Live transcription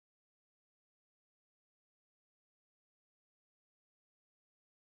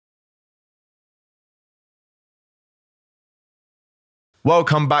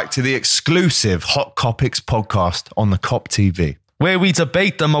Welcome back to the exclusive Hot Kopics podcast on the Kop TV, where we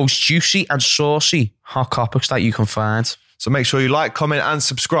debate the most juicy and saucy hot topics that you can find. So make sure you like, comment and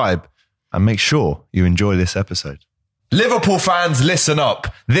subscribe, and make sure you enjoy this episode. Liverpool fans, listen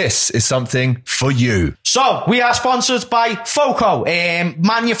up. This is something for you. So, we are sponsored by Foco,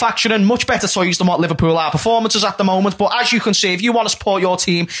 manufacturing much better toys than what Liverpool are performances at the moment. But as you can see, if you want to support your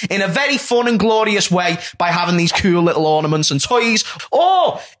team in a very fun and glorious way by having these cool little ornaments and toys,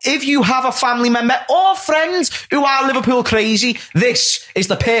 or if you have a family member or friends who are Liverpool crazy, this is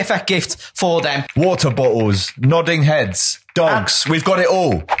the perfect gift for them. Water bottles, nodding heads, dogs, we've got it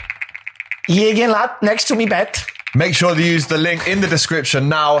all. Yeah, again, lad, next to me bed. Make sure to use the link in the description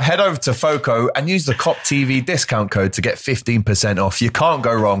now. Head over to Foco and use the Kop TV discount code to get 15% off. You can't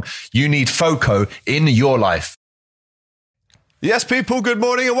go wrong. You need Foco in your life. Yes, people, good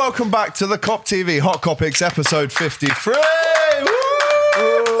morning and welcome back to the Kop TV Hot Kopics episode 53.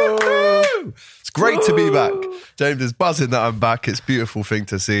 Woo! It's great to be back. James is buzzing that I'm back. It's a beautiful thing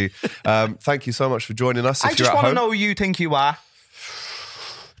to see. Thank you so much for joining us. I just want to know who you think you are.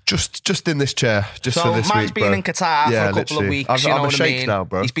 Just in this chair, just so for this week, mine's been in Qatar for a couple of weeks. I'm a sheikh now,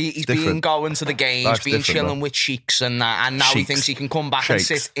 bro. He's been going to the games, Life's been chilling with sheiks and now Sheiks. he thinks he can come back and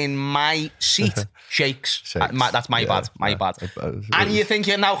sit in my seat. Sheiks. That's my bad. And you think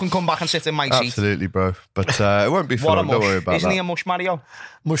you now can come back and sit in my seat? Absolutely, bro. But it won't be fun. Don't worry about Isn't that. he a mush, Mario?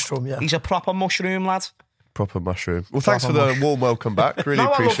 Mushroom, yeah. He's a proper mushroom, lad. Proper mushroom. Well, thanks for the warm welcome back. Really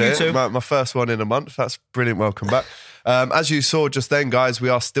appreciate it. My first one in a month. That's brilliant. Welcome back. As you saw just then, guys, we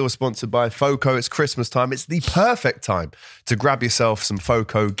are still sponsored by Foco. It's Christmas time. It's the perfect time to grab yourself some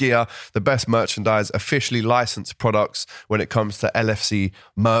Foco gear, the best merchandise, officially licensed products when it comes to LFC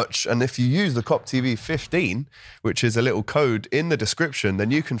merch. And if you use the Kop TV 15, which is a little code in the description,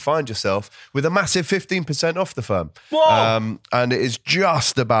 then you can find yourself with a massive 15% off the firm. Whoa! And it is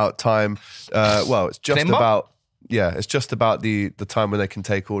just about time. It's just about the time when they can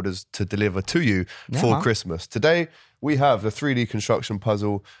take orders to deliver to you for Christmas. Today, we have the 3D construction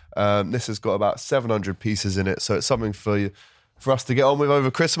puzzle. This has got about 700 pieces in it, so it's something for us to get on with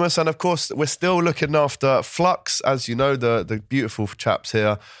over Christmas. And of course, we're still looking after Flux. As you know, the beautiful chaps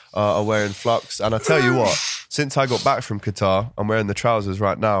here are wearing Flux. And I tell you what, since I got back from Qatar, I'm wearing the trousers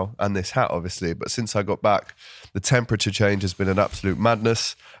right now and this hat, obviously. But since I got back, the temperature change has been an absolute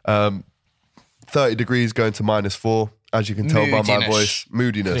madness. 30 degrees going to -4, as you can tell by my voice.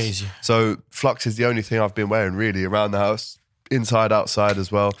 Moodiness. Crazy. So Flux is the only thing I've been wearing really around the house, inside, outside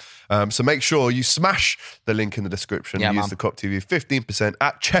as well. So make sure you smash the link in the description. Use the Kop TV 15%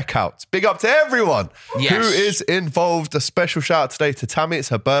 at checkout. Big up to everyone who is involved. A special shout out today to Tammy. It's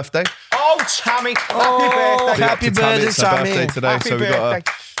her birthday. Oh, Tammy. Happy birthday. It's her birthday today. Happy so we birthday.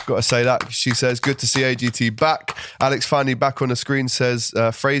 Got to say that. She says, good to see AGT back. Alex finally back on the screen says,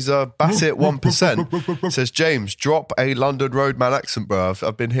 Fraser, Bassett 1%. Says, James, drop a London roadman accent, bro.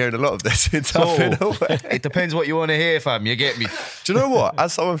 I've been hearing a lot of this since I've been away. It depends what you want to hear, fam. You get me? Do you know what?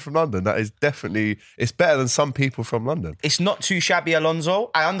 As someone from London, that is definitely, it's better than some people from London. It's not too shabby, Alonso.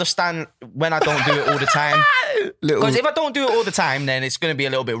 I understand when I don't do it all the time. Because if I don't do it all the time, then it's going to be a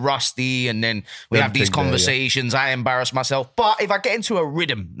little bit rusty and then we have these conversations. I embarrass myself. But if I get into a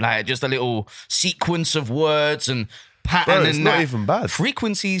rhythm, like just a little sequence of words and pattern, it's not even bad.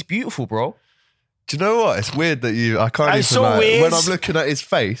 Frequency is beautiful, bro. Do you know what? It's weird that I can't It's even so weird. when I'm looking at his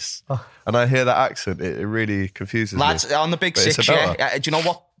face and I hear that accent, it really confuses Lads, me. on the big But six, it's a do you know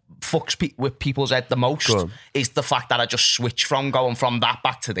what fucks with people's head the most? Is the fact that I just switch from going from that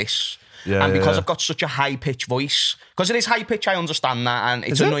back to this. And because I've got such a high-pitched voice, because it is high-pitch, I understand that, and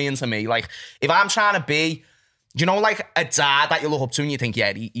it's annoying to me. Like, if I'm trying to be, you know, like a dad that you look up to and you think,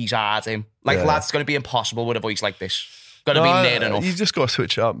 he's hard, him. Like, lads, it's going to be impossible with a voice like this. Got to be near enough. You just got to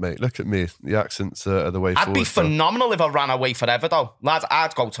switch it up, mate. Look at me. The accents are the way forward. I'd be phenomenal if I ran away forever, though. Lads,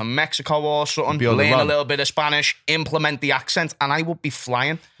 I'd go to Mexico or something, learn a little bit of Spanish, implement the accent, and I would be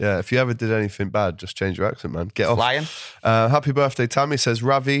flying. Yeah, if you ever did anything bad, just change your accent, man. Get flying. Happy birthday, Tammy, says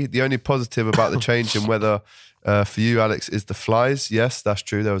Ravi. The only positive about the change in weather for you, Alex, is the flies. Yes, that's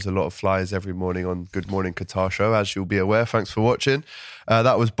true. There was a lot of flies every morning on Good Morning Qatar show, as you'll be aware. Thanks for watching.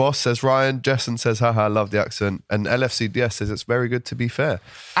 That was Boss, says Ryan. Jessen says, haha, I love the accent. And LFCDS says, it's very good to be fair.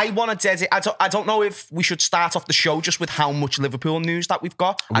 I want to dedicate, I don't know if we should start off the show just with how much Liverpool news that we've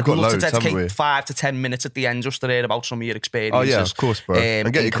got. I'd love to dedicate 5 to 10 minutes at the end just to hear about some of your experiences. Oh, yeah, of course, bro.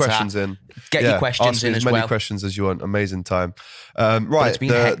 And get your questions in. Get your questions in as well. As many questions as you want. Amazing time. Right,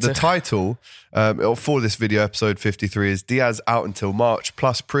 the title for this video, episode 53, is Diaz out until March,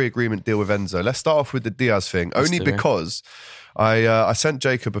 plus pre-agreement deal with Enzo. Let's start off with the Diaz thing, only because I sent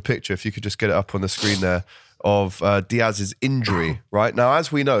Jacob a picture, if you could just get it up on the screen there, of Diaz's injury, right? Now,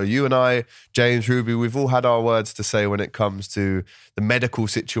 as we know, you and I, James, Ruby, we've all had our words to say when it comes to the medical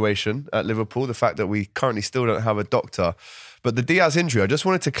situation at Liverpool, the fact that we currently still don't have a doctor. But the Diaz injury, I just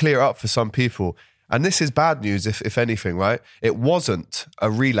wanted to clear up for some people. And this is bad news, if anything, right? It wasn't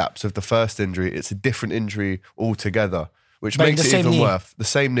a relapse of the first injury. It's a different injury altogether, which makes it even worse. The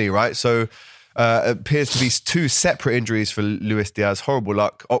same knee, right? So it appears to be 2 separate injuries for Luis Diaz. Horrible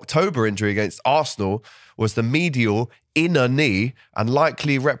luck. October injury against Arsenal was the medial inner knee and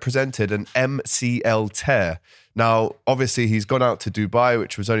likely represented an MCL tear. Now, obviously, he's gone out to Dubai,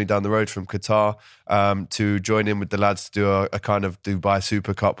 which was only down the road from Qatar, to join in with the lads to do a kind of Dubai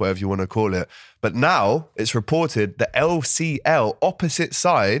Super Cup, whatever you want to call it. But now it's reported the LCL, opposite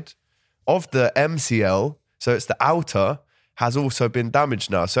side of the MCL, so it's the outer, has also been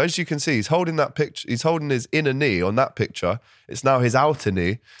damaged now. So as you can see, he's holding that picture. He's holding his inner knee on that picture. It's now his outer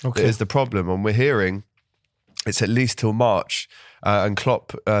knee that is the problem. And we're hearing it's at least till March. And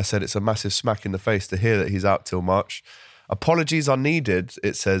Klopp said it's a massive smack in the face to hear that he's out till March. Apologies are needed,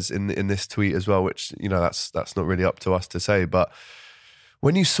 it says in this tweet as well, which, you know, that's not really up to us to say. But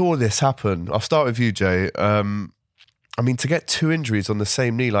when you saw this happen, I'll start with you, Jay. I mean, to get 2 injuries on the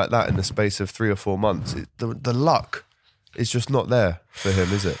same knee like that in the space of 3 or 4 months, the luck is just not there for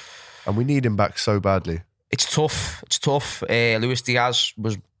him, is it? And we need him back so badly. It's tough. Luis Diaz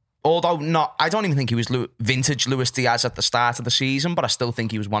was... Although I don't even think he was vintage Luis Diaz at the start of the season, but I still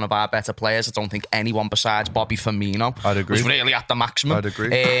think he was one of our better players. I don't think anyone besides Bobby Firmino was really at the maximum. I'd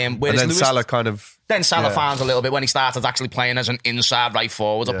agree. And then Salah found a little bit when he started actually playing as an inside right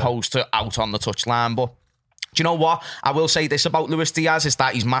forward opposed to out on the touchline. But do you know what? I will say this about Luis Diaz is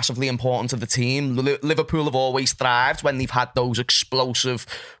that he's massively important to the team. Liverpool have always thrived when they've had those explosive,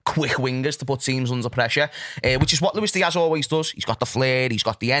 quick wingers to put teams under pressure, which is what Luis Diaz always does. He's got the flair, he's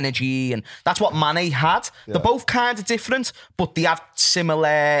got the energy, and that's what Mane had. Yeah. They're both kind of different, but they have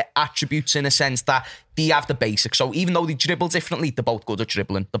similar attributes in a sense that they have the basics. So even though they dribble differently, they're both good at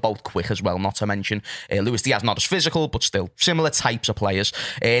dribbling. They're both quick as well, not to mention Luis Diaz, not as physical, but still similar types of players.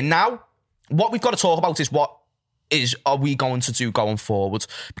 Now, what we've got to talk about is what are we going to do going forward?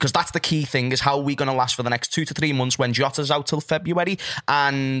 Because that's the key thing, is how are we going to last for the next 2 to 3 months when Jota's out till February?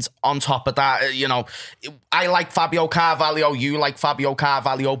 And on top of that, you know, I like Fabio Carvalho, you like Fabio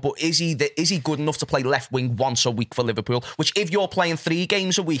Carvalho, but is he good enough to play left wing once a week for Liverpool? Which, if you're playing 3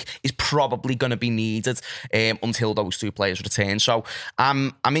 games a week, is probably going to be needed until those 2 players return. So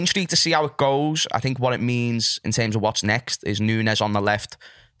I'm intrigued to see how it goes. I think what it means in terms of what's next is Núñez on the left,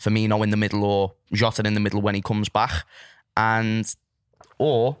 Firmino in the middle, or Jota in the middle when he comes back,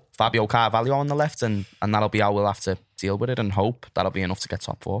 or Fabio Carvalho on the left, and that'll be how we'll have to deal with it and hope that'll be enough to get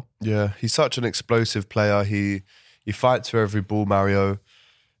top 4. Yeah, he's such an explosive player. He fights for every ball, Mario.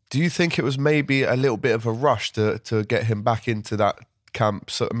 Do you think it was maybe a little bit of a rush to get him back into that camp,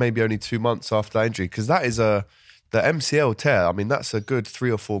 so maybe only 2 months after that injury? Because that is the MCL tear. I mean, that's a good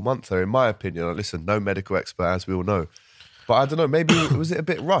 3 or 4 months there, in my opinion. Listen, no medical expert, as we all know. But I don't know, maybe was it a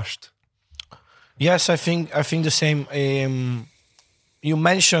bit rushed? Yes, I think the same. You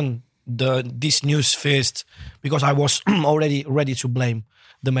mentioned this news first because I was already ready to blame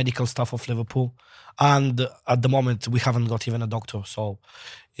the medical staff of Liverpool, and at the moment we haven't got even a doctor. So,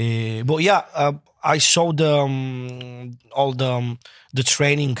 but yeah, I saw all the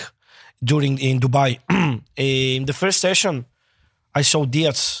training in Dubai. In the first session, I saw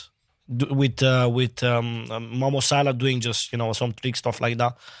Diaz with Momo Salah doing just, you know, some trick stuff like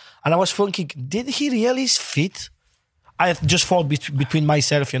that, and I was thinking, did he really fit? I just thought between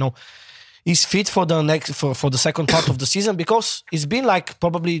myself, you know, he's fit for the second part of the season, because it's been like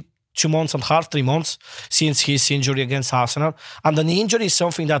probably 2 months and a half, 3 months since his injury against Arsenal, and the knee injury is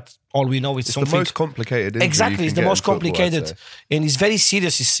something that all we know it's something the most complicated injury. Exactly, it's the most complicated, and it's very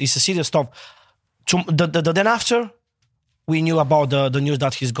serious. It's a serious stuff. Then after, we knew about the news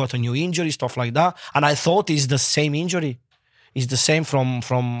that he's got a new injury, stuff like that. And I thought it's the same injury. It's the same from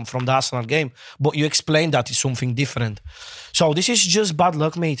the Arsenal game. But you explained that it's something different. So this is just bad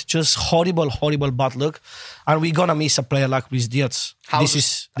luck, mate. Just horrible, horrible bad luck. And we're going to miss a player like Luis Diaz.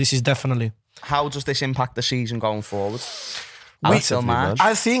 This is definitely. How does this impact the season going forward? Until March.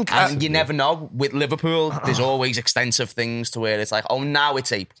 I think... And you never know. With Liverpool, there's always extensive things to where it's like, oh, now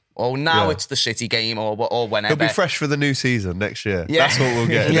it's April. Oh, now it's the City game or whenever. He'll be fresh for the new season next year. Yeah. That's what we'll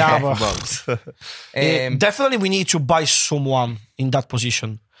get in a couple of months. Definitely we need to buy someone in that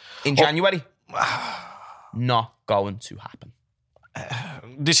position. In January? Not going to happen.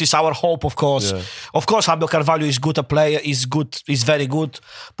 This is our hope, of course. Yeah. Of course, Fabio Carvalho is good a player. He's good. He's very good.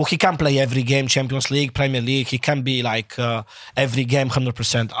 But he can't play every game, Champions League, Premier League. He can be like every game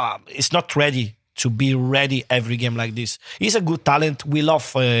 100%. It's not ready to be ready every game like this. He's a good talent. We love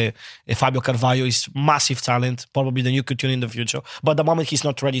Fabio Carvalho. He's massive talent, probably the new Coutinho in the future. But at the moment, he's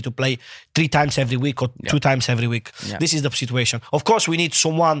not ready to play 3 times every week or 2 times every week. Yeah. This is the situation. Of course, we need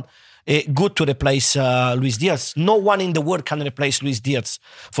someone good to replace Luis Diaz. No one in the world can replace Luis Diaz.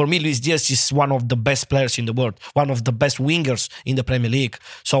 For me, Luis Diaz is one of the best players in the world, one of the best wingers in the Premier League.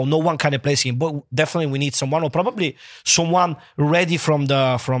 So no one can replace him. But definitely we need someone, or probably someone ready from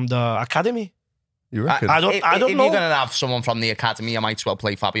the academy. You reckon? I don't if know. If you're going to have someone from the academy, I might as well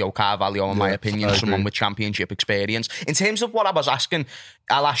play Fabio Carvalho, in my opinion, someone with championship experience. In terms of what I was asking,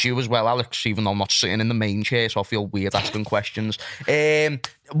 I'll ask you as well, Alex, even though I'm not sitting in the main chair, so I feel weird asking questions.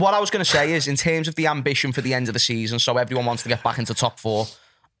 What I was going to say is, in terms of the ambition for the end of the season, so everyone wants to get back into top 4,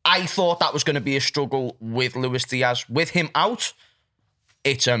 I thought that was going to be a struggle with Luis Diaz. With him out,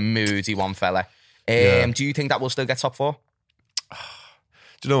 it's a moody one, fella. Do you think that we'll still get top 4?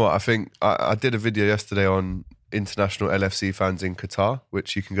 Do you know what? I think I did a video yesterday on international LFC fans in Qatar,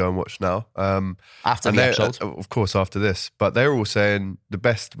 which you can go and watch now. After the episode? Of course, after this. But they're all saying the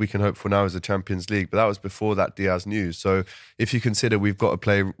best we can hope for now is the Champions League. But that was before that Diaz news. So if you consider we've got to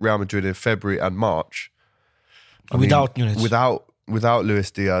play Real Madrid in February and March. Without Nunes. Without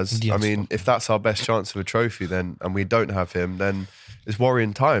Luis Diaz. I mean, if that's our best chance of a trophy then, and we don't have him, then it's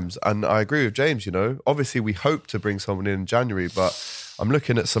worrying times. And I agree with James, Obviously we hope to bring someone in January, but I'm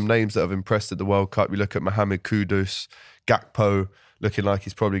looking at some names that have impressed at the World Cup. You look at Mohamed Kudus, Gakpo, looking like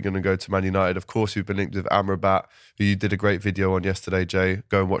he's probably going to go to Man United. Of course, we've been linked with Amrabat, who you did a great video on yesterday, Jay.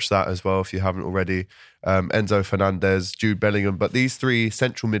 Go and watch that as well if you haven't already. Enzo Fernandez, Jude Bellingham. But these 3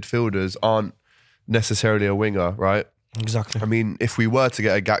 central midfielders aren't necessarily a winger, right? Exactly. I mean, if we were to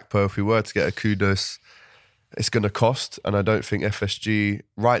get a Gakpo, if we were to get a Kudus, it's going to cost. And I don't think FSG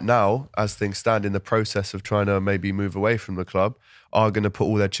right now, as things stand in the process of trying to maybe move away from the club, are going to put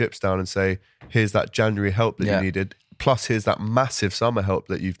all their chips down and say, here's that January help that you needed, plus here's that massive summer help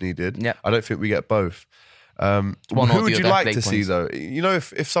that you've needed. I don't think we get both. Who would you like to see, though?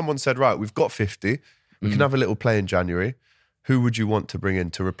 If someone said, right, we've got 50, we can have a little play in January, who would you want to bring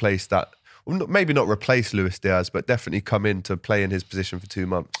in to replace that? Well, maybe not replace Luis Diaz, but definitely come in to play in his position for 2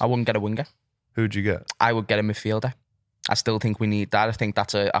 months. I wouldn't get a winger. Who would you get? I would get a midfielder. I still think we need that. I think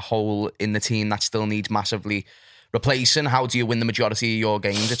that's a hole in the team that still needs massively replacing. How do you win the majority of your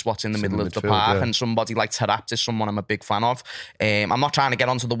games? It's what's in the middle of the park. And somebody like Taarabt is someone I'm a big fan of. I'm not trying to get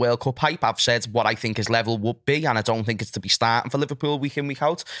onto the World Cup hype. I've said what I think his level would be, and I don't think it's to be starting for Liverpool week in, week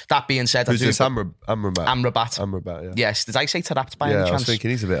out. That being said, who's this? Amrabat. Amrabat, yeah. Yes. Did I say Taarabt by any chance? I was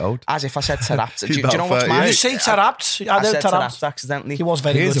thinking he's a bit old. As if I said Taarabt. do you know what's mad? Did you say Taarabt? I said Taarabt accidentally. He was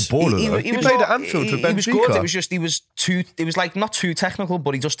very good. He's a baller. He played at Anfield for Benfica. He was good. It was just it was like not too technical,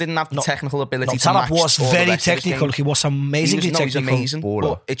 but he just didn't have the technical ability to match. Taarabt was very technical. He was amazingly technical. He's amazing.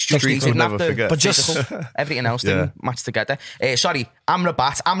 But it's just he didn't have the physical. Everything else didn't match together. Sorry,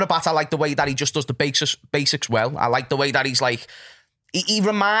 Amrabat. I like the way that he just does the basics well. I like the way that he's like. He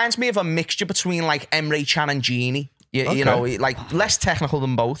reminds me of a mixture between like Emre Can and Gini. You know, like less technical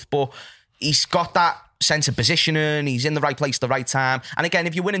than both, but he's got that sense of positioning. He's in the right place at the right time. And again,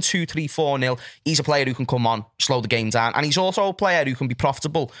 if you're winning 2-3, 4-0, he's a player who can come on, slow the game down. And he's also a player who can be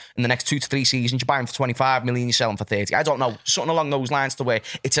profitable in the next 2 to 3 seasons. You buy him for 25 million, you sell him for 30. I don't know, something along those lines to where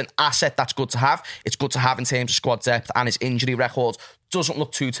it's an asset that's good to have. It's good to have in terms of squad depth, and his injury record doesn't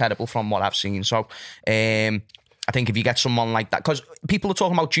look too terrible from what I've seen. So, I think if you get someone like that, because people are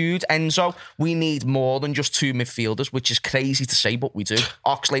talking about Jude, Enzo, we need more than just 2 midfielders, which is crazy to say, but we do.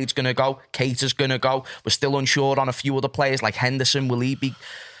 Oxlade's going to go. Keita's going to go. We're still unsure on a few other players like Henderson.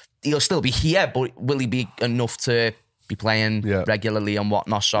 He'll still be here, but will he be enough to be playing regularly and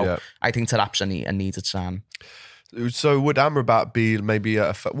whatnot? So I think Taarabt's a needed sign. So would Amrabat be maybe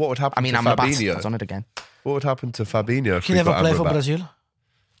what would happen to Fabinho? I've done it again. What would happen to Fabinho? He never played for Brazil.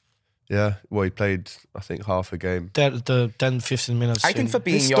 Yeah, well, he played, I think, half a game. The 10, 15 minutes. I think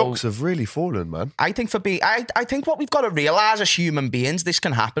Fabinho... His stocks have really fallen, man. I think I think what we've got to realise as human beings, this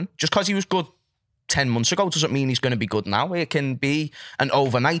can happen. Just because he was good 10 months ago doesn't mean he's going to be good now. It can be an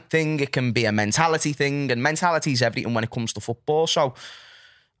overnight thing. It can be a mentality thing. And mentality is everything when it comes to football. So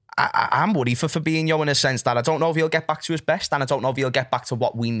I'm worried for Fabinho in a sense that I don't know if he'll get back to his best, and I don't know if he'll get back to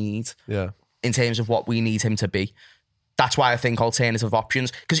what we need in terms of what we need him to be. That's why I think alternative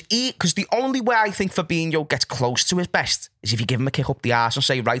options. Because the only way I think Fabinho gets close to his best is if you give him a kick up the arse and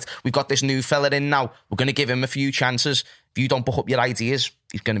say, right, we've got this new fella in now. We're going to give him a few chances. If you don't buck up your ideas,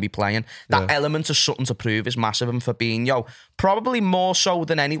 he's going to be playing. That element of something to prove is massive. And Fabinho, probably more so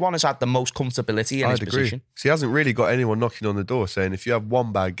than anyone, has had the most comfortability in his position. Because he hasn't really got anyone knocking on the door saying, if you have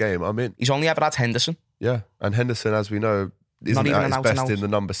one bad game, I'm in. He's only ever had Henderson. Yeah. And Henderson, as we know, isn't at his best in the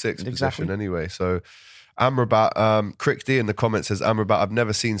number 6 position anyway. So Amrabat, Crick D in the comments says, Amrabat, I've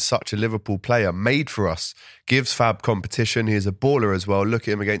never seen such a Liverpool player, made for us, gives Fab competition. He is a baller as well. Look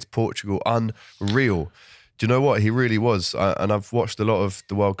at him against Portugal, unreal. Do you know what? He really was. And I've watched a lot of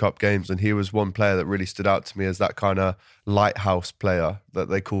the World Cup games, and he was one player that really stood out to me as that kind of lighthouse player that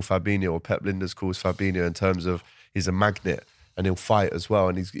they call Fabinho, or Pep Linders calls Fabinho, in terms of he's a magnet. And he'll fight as well,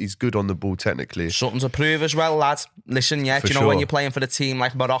 and he's good on the ball technically. Something to prove as well, lad. Listen, yeah, do you know when you're playing for a team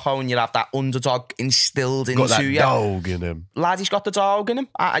like Morocco and you have that underdog instilled into you? Got that dog in him. Lad, he's got the dog in him.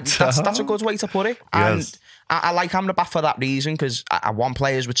 That's a good way to put it. And yes. I like Amrabat for that reason, because I want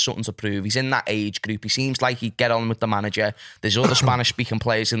players with something to prove. He's in that age group. He seems like he'd get on with the manager. There's other Spanish-speaking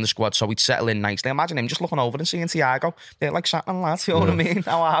players in the squad, so he'd settle in nicely. Imagine him just looking over and seeing Thiago. They're like, Saturn, lads, you know what I mean?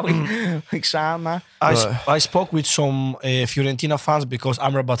 How are we? Like, Sam, man. I spoke with some Fiorentina fans, because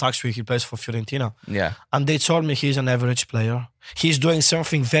Amrabat actually he plays for Fiorentina. Yeah. And they told me he's an average player. He's doing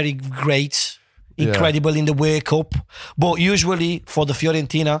something very great, incredible in the World Cup. But usually for the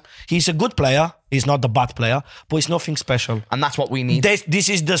Fiorentina, he's a good player. He's not the bad player, but it's nothing special. And that's what we need. This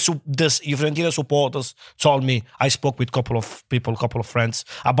is the Fiorentina supporters told me. I spoke with a couple of people, a couple of friends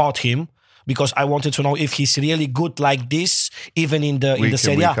about him, because I wanted to know if he's really good like this, even in the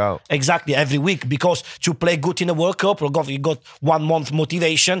Serie A. Exactly, every week. Because to play good in the World Cup, you got 1 month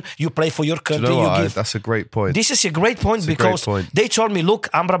motivation, you play for your country. Do you know what? That's a great point. This is a great point, because they told me, look,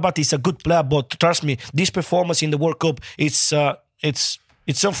 Amrabat is a good player, but trust me, this performance in the World Cup, it's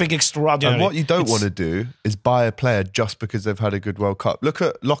something extraordinary. And what you don't want to do is buy a player just because they've had a good World Cup. Look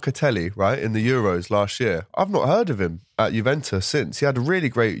at Locatelli, right, in the Euros last year. I've not heard of him at Juventus since. He had a really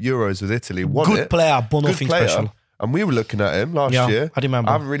great Euros with Italy. Good player, but nothing special. And we were looking at him last year. I remember.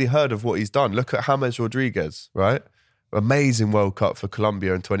 I haven't really heard of what he's done. Look at James Rodriguez, right? Amazing World Cup for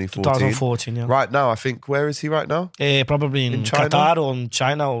Colombia in 2014. Yeah. Right now, I think, where is he right now? Probably in China? Qatar or in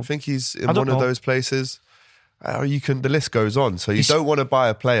China. I think he's in one of those places. The list goes on. So you don't want to buy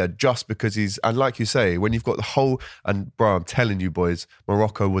a player just because and like you say, when you've got the whole, and bro, I'm telling you boys,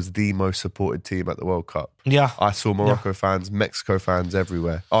 Morocco was the most supported team at the World Cup. Yeah. I saw Morocco fans, Mexico fans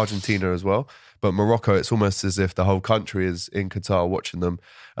everywhere, Argentina as well. But Morocco, it's almost as if the whole country is in Qatar watching them,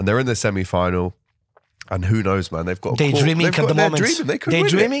 and they're in the semi-final. And who knows, man? They're dreaming at the moment.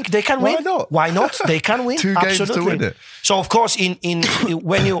 They can win. Why not? Why not? They can win. 2 games to win it. So of course,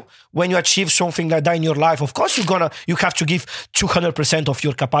 when you achieve something like that in your life, of course you have to give 200% of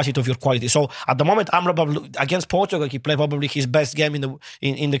your capacity, of your quality. So at the moment, Amrabat against Portugal, he played probably his best game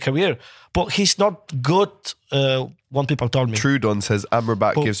in the career, but he's not good. One people told me. Trudon says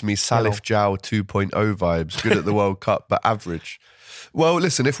Amrabat gives me Salif Jow 2.0 vibes. Good at the World Cup, but average. Well,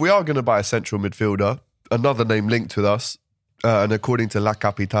 listen, if we are going to buy a central midfielder, another name linked with us, and according to La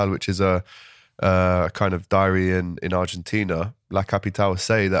Capital, which is a kind of diary in Argentina, La Capital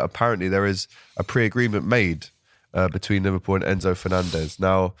say that apparently there is a pre-agreement made between Liverpool and Enzo Fernandez.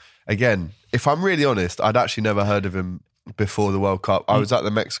 Now, again, if I'm really honest, I'd actually never heard of him before the World Cup. I was at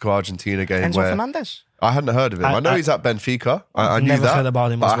the Mexico-Argentina game. Enzo Fernandez? I hadn't heard of him. I know he's at Benfica. I knew never that, heard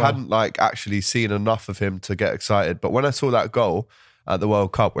about him but as well. I hadn't actually seen enough of him to get excited. But when I saw that goal at the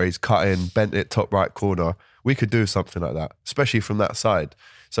World Cup where he's cut in, bent it top right corner, we could do something like that, especially from that side.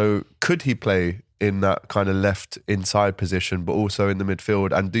 So could he play in that kind of left inside position, but also in the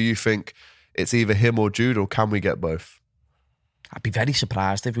midfield? And do you think it's either him or Jude, or can we get both? I'd be very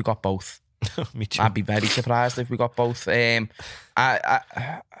surprised if we got both. Me too. I'd be very surprised if we got both. I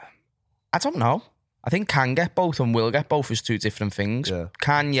don't know. I think can get both and will get both is 2 different things. Yeah.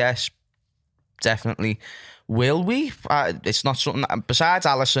 Can, yes, definitely. Will we? It's not something that, besides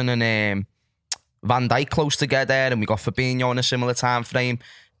Alisson and Van Dijk close together, and we got Fabinho in a similar time frame,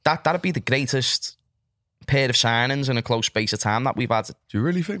 that'd be the greatest pair of signings in a close space of time that we've had. Do you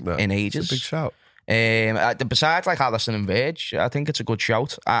really think that? In ages. It's a big shout. Besides like Alisson and Verge, I think it's a good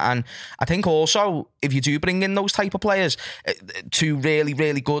shout. And I think also, if you do bring in those type of players, 2 really,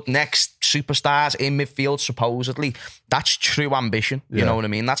 really good next superstars in midfield, supposedly, that's true ambition. You know what I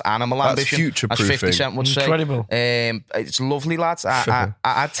mean? That's animal ambition. Future-proofing. As 50 Cent would say. Incredible. It's lovely, lads.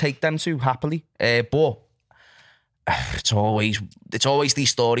 I'd take them too happily. But it's always these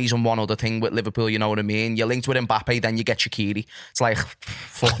stories and one other thing with Liverpool, you know what I mean? You're linked with Mbappe, then you get Shaqiri. It's like,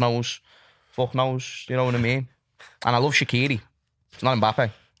 fuck knows, you know what I mean? And I love Shaqiri. It's not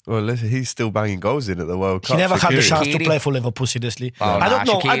Mbappe. Well, listen, he's still banging goals in at the World Cup. He never had the chance Shaqiri. to play for Liverpool, seriously. I don't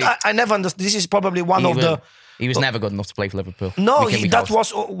know. I never understood. This is probably He was never good enough to play for Liverpool. No, that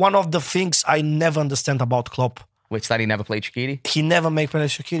was one of the things I never understand about Klopp. Which that he never played Shaqiri. He never made play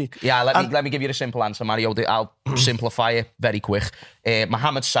Shaqiri. Yeah, let me give you the simple answer, Mario. I'll simplify it very quick.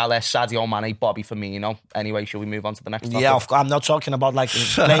 Mohamed Salah, Sadio Mane, Bobby Firmino. Anyway, shall we move on to the next topic? Yeah, of course. I'm not talking about like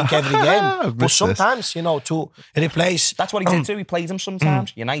playing every game, but sometimes to replace. That's what he did too. He played him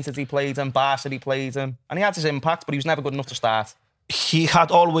sometimes. United, he played him. Barca, he played him, and he had his impact, but he was never good enough to start. He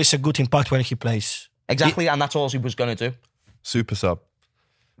had always a good impact when he plays. Exactly, and that's all he was going to do. Super sub,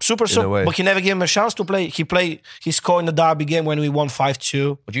 but he never gave him a chance to play. He scored in the derby game when we won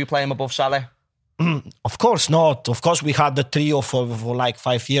 5-2. Would you play him above Salah? Of course not. Of course, we had the trio for like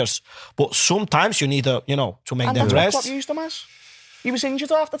 5 years. But sometimes you need to make them rest. What used him as? He was injured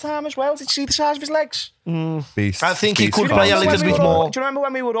half the time as well. Did you see the size of his legs? Beast. I think he could play a little bit more. Do you remember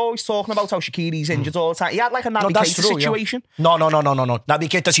when we were always talking about how Shaqiri's injured all the time? He had like a Naby Keita situation. No. Naby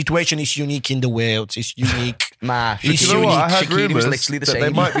Keita situation is unique in the world. It's unique. Nah, it's unique. I heard Shaqiri was rumours literally the that same. they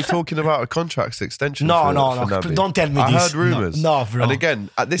might be talking about a contract extension. No. For Naby. Don't tell me I this. heard rumours. No, bro. And again,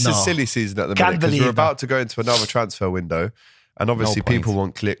 this is silly season at the minute because we're about to go into another transfer window. And obviously people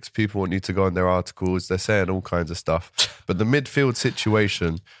want clicks, people want you to go on their articles, they're saying all kinds of stuff. But the midfield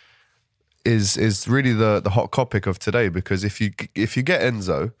situation is really the hot topic of today, because if you get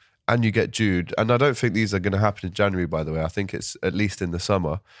Enzo and you get Jude, and I don't think these are going to happen in January, by the way, I think it's at least in the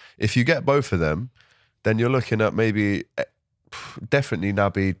summer. If you get both of them, then you're looking at maybe definitely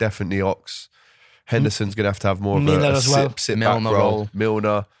Naby, definitely Ox. Henderson's going to have more of a sit back role.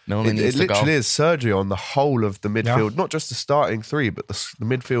 Milner needs it to literally go. is surgery on the whole of the midfield, not just the starting three, but the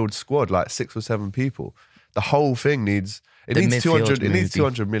midfield squad, like 6 or 7 people. The whole thing needs 200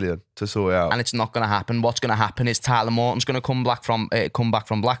 million to sort it out, and it's not going to happen. What's going to happen is Tyler Morton's going to come back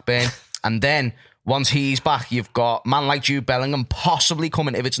from Blackburn, and then once he's back, you've got man like Jude Bellingham possibly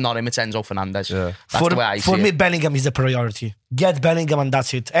coming. If it's not him, it's Enzo Fernandez. Yeah. That's the way I see it. For me, Bellingham is the priority. Get Bellingham and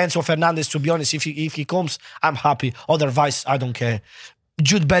that's it. Enzo Fernandez, to be honest, if he comes, I'm happy. Otherwise, I don't care.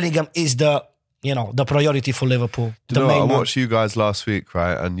 Jude Bellingham is the priority for Liverpool. I watched you guys last week,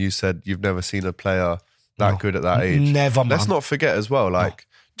 right? And you said you've never seen a player that good at that age. Never, man. Let's not forget as well,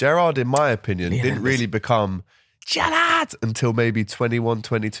 Gerrard, in my opinion, didn't really become Gerrard until maybe 21,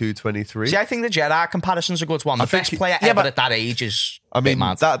 22, 23. See, I think the Gerrard comparison's a good one. The best player ever at that age is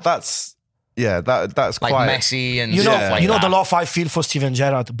mad. That's like quite Messi and the that. love I feel for Steven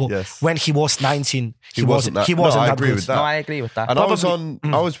Gerrard, but when he was 19, he wasn't that I agree good. with that. No, I agree with that. And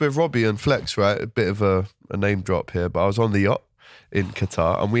I was with Robbie and Flex, right? A bit of a name drop here, but I was on the yacht in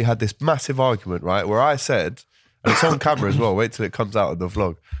Qatar, and we had this massive argument, right? Where I said, and it's on camera as well, wait till it comes out in the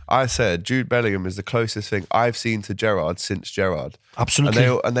vlog. I said Jude Bellingham is the closest thing I've seen to Gerrard since Gerrard. Absolutely.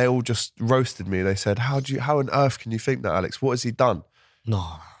 And they all just roasted me. They said, how on earth can you think that, Alex? What has he done?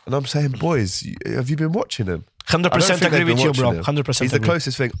 No. And I'm saying, boys, have you been watching him? 100% agree with you, bro. 100%. He's the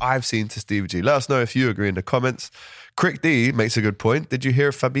closest thing I've seen to Stevie G. Let us know if you agree in the comments. Crick D makes a good point. Did you hear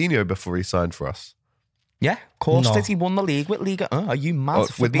of Fabinho before he signed for us? Yeah, of course. Did he won the league with Liga? Are you mad?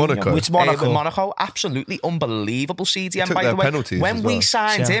 With Monaco. With Monaco. Absolutely unbelievable CDM, by the way. Penalties when we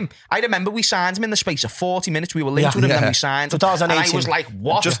signed him, I remember we signed him in the space of 40 minutes. We were linked with him and we signed him. 2018. And I was like,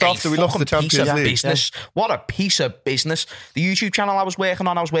 what just after we lost the Champions League. Business. Yeah. What a piece of business. The YouTube channel I was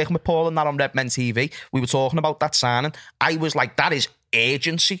working with Paul and that on Redmen TV. We were talking about that signing. I was like, that is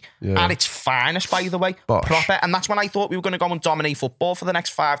agency at its finest, by the way. Proper. And that's when I thought we were going to go and dominate football for the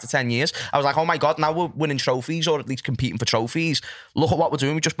next 5 to 10 years. I was like, oh my God, now we're winning trophies, or at least competing for trophies. Look at what we're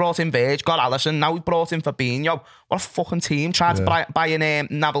doing. We just brought in Verge, got Alisson, now we brought in Fabinho. What a fucking team. Tried to buy in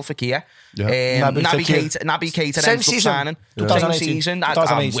Nabil Fekir. Naby Keita Same ends season. up signing. 2018. Same season.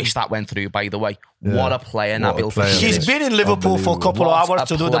 2018. I wish that went through, by the way. What a player Nabil Fekir is. He's been in Liverpool for a couple of hours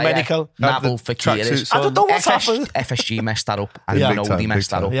to do the medical. Nabil Fekir is. I don't know what's happened. FSG messed that up. And I know they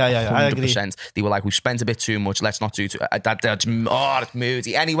messed that up. Yeah, I agree. They were like, we spent a bit too much. Let's not do too. That's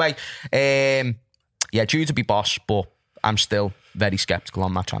moody. Anyway, due to be boss, but I'm still very sceptical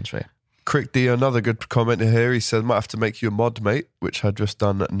on that transfer. Crick D, another good comment here. He said, might have to make you a mod, mate, which I've just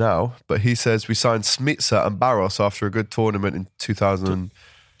done now. But he says, we signed Smitsa and Barros after a good tournament in 2000.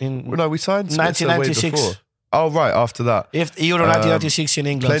 We signed Smitsa 1996. way before. Oh, right, after that. If Euro 1996 in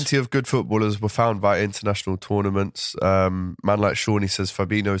England. Plenty of good footballers were found by international tournaments. Man like Shawnee says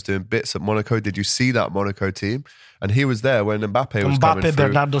Fabinho's doing bits at Monaco. Did you see that Monaco team? And he was there when Mbappe was coming through.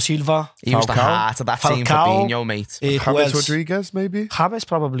 Bernardo Silva. He was the heart of that team, Fabinho, mate. James Rodriguez, maybe? James,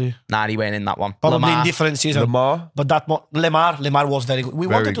 probably. Nah, he went in that one. Probably Lemar. in different seasons. Lemar. But Lemar was very good. We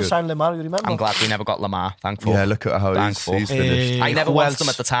wanted to sign Lemar, you remember? I'm glad we never got Lemar, thankful. Yeah, look at how he's finished. I never wanted him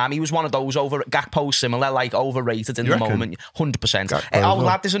at the time. He was one of those Gakpo similar, like overrated in the moment. 100%.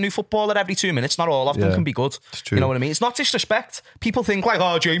 Lad, there's a new footballer every 2 minutes. Not all of them can be good. You know what I mean? It's not disrespect. People think like,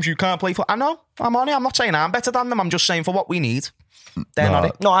 oh, James, you can't play football. I know. I'm on it. I'm not saying I'm better than them. I'm just saying for what we need, they're not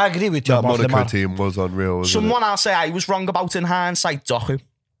it. No, I agree with you That about Monaco Lemar. team was unreal, wasn't Someone I'll say I was wrong about in hindsight, Doku.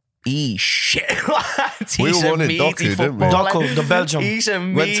 He's shit. We He's all a wanted meaty Doku, didn't we? footballer. Doku, the Belgium. He's a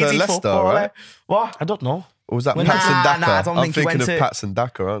Went meaty to Leicester, footballer. right? What? I don't know. Or was that Nah, Patson Daka? nah, I don't I'm think he thinking went of to- Patson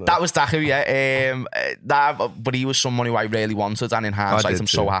Daka, aren't I? That was Daku, yeah. But he was someone who I really wanted, and in hindsight, did I'm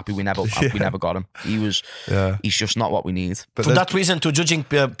so too. happy we never got him. He's just not what we need. But For there's- that reason, to judging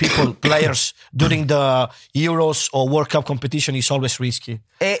people, players during the Euros or World Cup competition is always risky.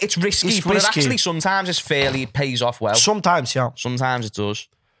 It's risky, It's but risky. it actually sometimes it's fairly pays off well. Sometimes, yeah. Sometimes it does.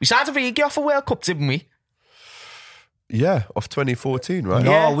 We signed Origi off a World Cup, didn't we? Yeah, off 2014, right?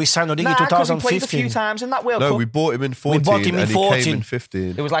 No, we signed Origi 'cause he played a 2015. few times in that World No, Cup. we bought him in 14 bought him in and he 14. came in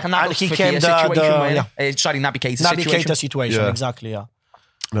 15. It was like a And he Naby came situation. the Sorry, Naby Keita Naby situation. Keita situation, Yeah. exactly, yeah.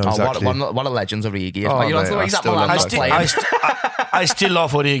 No, Oh, exactly. what a legend Origi is. Oh, But you know, mate, the way I he's at still Milan love not that playing. I still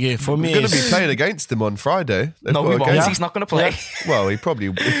love Origi. For me, We're going to be it's- playing against him on Friday. They've No, got we a won't. game. He's not going to play. Well, he probably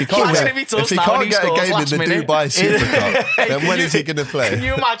if he can't Imagine get, if he does if he now can't and he get a scores game in last the minute. Dubai Super Cup, then when is he going to Can play?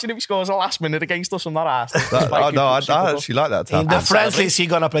 you imagine if he scores a last minute against us? I'm not asked. I actually like that. To in the happen. friendlies, he's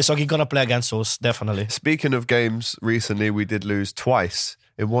gonna play. So he's gonna play against us, definitely. Speaking of games, recently we did lose twice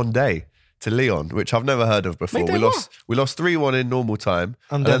in one day to Lyon, which I've never heard of before. Wait, We lost 3-1 in normal time,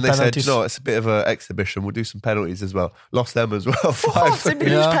 and And then then they penalties. said, "No, it's a bit of an exhibition. We'll do some penalties as well." Lost them as well. What? Did we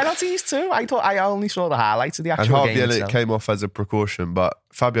lose Yeah. penalties too? I thought I only saw the highlights of the And actual game Harvey Elliott itself. came off as a precaution, but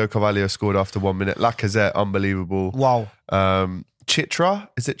Fabio Carvalho scored after 1 minute. Lacazette, unbelievable. Wow. Chitra,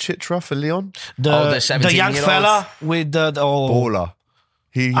 is it Chitra for Lyon? the The 17-year-old. young fella with the Baller.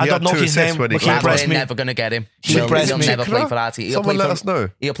 He I had don't know 2 his assists name, when he but he came impressed on. We're me. never going to get him. He impressed He'll me. never play Chikra? for our team. He'll Someone play let for, us know.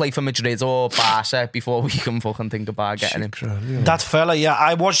 He'll play for Madrid or Barca before we can fucking think about getting him. That fella, yeah.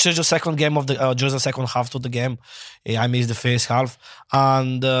 I watched just the second game of the just the second half of the game. I missed the first half,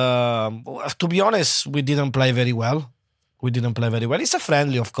 and to be honest, we didn't play very well. It's a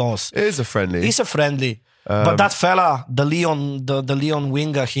friendly, of course. It is a friendly. It's a friendly. But that fella, the Leon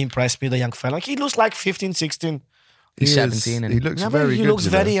winger, he impressed me. The young fella, he looks like 15, 16. He's He is. 17. He looks Yeah, but very he good. looks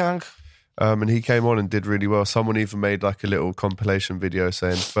you know. very young. And he came on and did really well. Someone even made like a little compilation video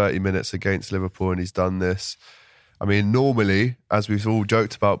saying 30 minutes against Liverpool and he's done this. I mean, normally, as we've all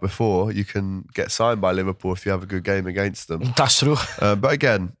joked about before, you can get signed by Liverpool if you have a good game against them. That's true. But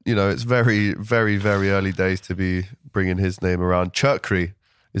again, you know, it's very, very, very early days to be bringing his name around. Churkry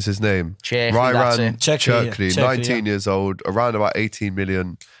is his name. Churkry, Ryan that's it. Churkry, yeah. 19 years old, around about 18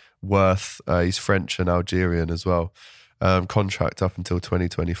 million worth. He's French and Algerian as well. Contract up until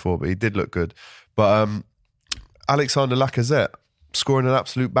 2024, but he did look good. But Alexander Lacazette scoring an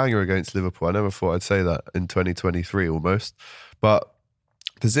absolute banger against Liverpool. I never thought I'd say that in 2023 almost. But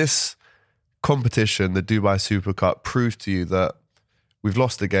does this competition, the Dubai Super Cup, prove to you that we've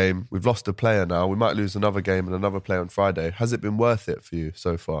lost a game, we've lost a player now, we might lose another game and another player on Friday? Has it been worth it for you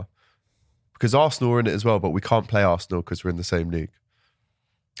so far? Because Arsenal are in it as well, but we can't play Arsenal because we're in the same league.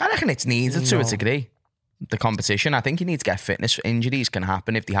 I reckon it's needed to a degree. The competition. I think you need to get fitness. Injuries can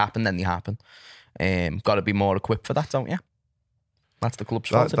happen. If they happen, then they happen. Got to be more equipped for that, don't you? That's the club's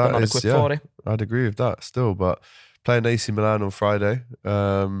fault if they're not equipped for it. I'd agree with that still, but playing AC Milan on Friday,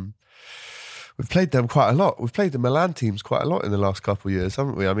 we've played them quite a lot. We've played the Milan teams quite a lot in the last couple of years,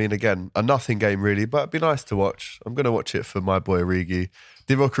 haven't we? I mean, again, a nothing game really, but it'd be nice to watch. I'm going to watch it for my boy Origi.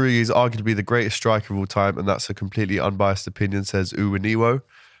 Divock Origi is arguably the greatest striker of all time, and that's a completely unbiased opinion, says Uwaniwo.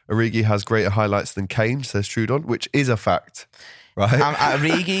 Origi has greater highlights than Kane, says Trudon, which is a fact, right?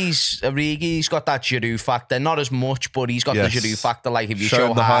 Origi's got that Giroud factor. Not as much, but he's got Yes. the Giroud factor. Like if you Show show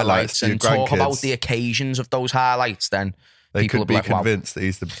him the highlights highlights to your and talk grandkids. about the occasions of those highlights, then They people could be will be like, wow. convinced that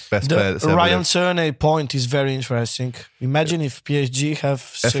he's the best player that's The ever Ryan lived. Cerny point is very interesting. Imagine if PSG have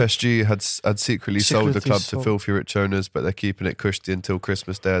FSG had secretly sold the Secretly club to sold. filthy rich owners, but they're keeping it cushy until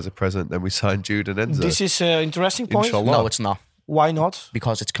Christmas Day as a present. Then we signed Jude and Enzo. This is an interesting point. Inshallah. No, it's not. Why not?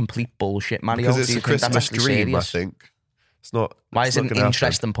 Because it's complete bullshit, Mario. Because Do it's you a think that's Christmas actually dream, serious? I think. It's not. Why it's is it not an gonna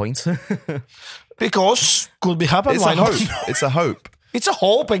interesting point? Because could be happen. happen. Why It's a not? hope. It's a hope. It's a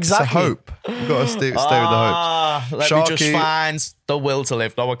hope, exactly. It's a hope. You've got to stay with the hope. Let me just Sharky- find the will to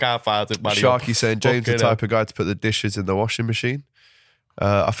live. No, I can't find it, Mario. Sharky saying James the Fucking type of guy to put the dishes in the washing machine.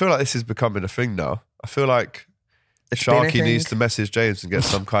 I feel like this is becoming a thing now. I feel like been a Sharky thing. needs to message James and get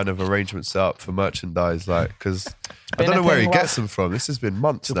some kind of arrangement set up for merchandise, like because I been don't a know where he thing, gets them from. This has been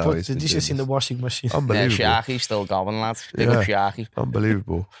months To now. put he's the been dishes doing in the this. washing machine. Yeah, Unbelievable. Sharky's still going, lad. Big up Sharky.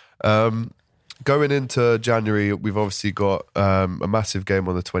 Unbelievable. Going into January, we've obviously got a massive game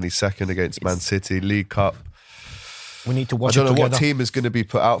on the 22nd against Man City, League Cup. We need to watch I it don't know together. what team is going to be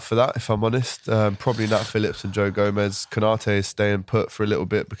put out for that, if I'm honest. Probably Nat Phillips and Joe Gomez. Konate is staying put for a little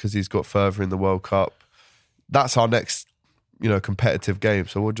bit because he's got further in the World Cup. That's our next, competitive game.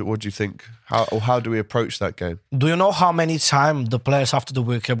 So what do you think? How do we approach that game? Do you know how many time the players after the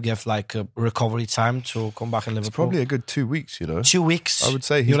World Cup get like a recovery time to come back in Liverpool? It's probably a good 2 weeks, 2 weeks. I would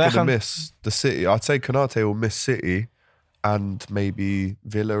say he's going to miss the City. I'd say Konate will miss City and maybe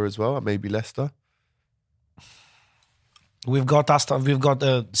Villa as well, and maybe Leicester. We've got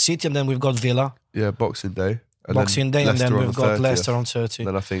City, and then we've got Villa. Yeah, Boxing Day. And then we've got Leicester on 30. And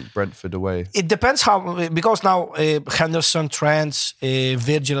then I think Brentford away. It depends because now Henderson, Trent,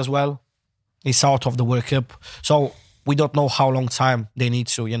 Virgil as well is out of the World Cup. So we don't know how long time they need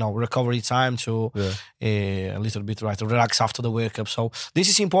to, recovery time to a little bit relax after the World Cup. So this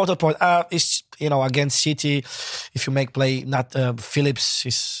is important point. It's, against City, if you make play, not Phillips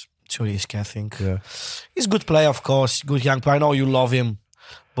is too risky, I think. Yeah. He's a good player, of course. Good young player. I know you love him.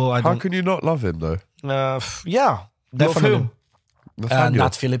 But How can you not love him, though? Yeah, definitely.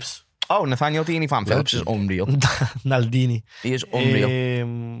 Nat Phillips. Oh, Nathaniel Deeney Van Phillips is unreal. Naldini. He is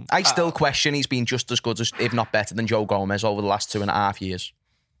unreal. I still question he's been just as good as, if not better than Joe Gomez over the last 2.5 years.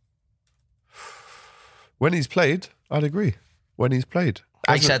 When he's played, I'd agree. When he's played.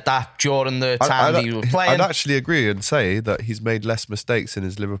 I said that during the time he was playing. I'd actually agree and say that he's made less mistakes in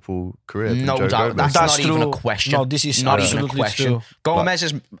his Liverpool career than No Joe doubt. Gomez. That's not true. even a question. No, this is not absolutely even a question. true. Gomez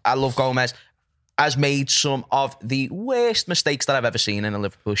is, I love Gomez, has made some of the worst mistakes that I've ever seen in a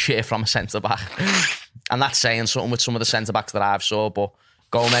Liverpool shirt from a centre-back. And that's saying something with some of the centre-backs that I've saw, but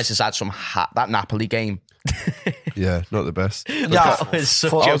Gomez has had some that Napoli game. Yeah, not the best. Yeah, I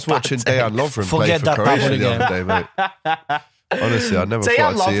was watching Dejan Lovren play for Croatia the other day, mate. Honestly, I never thought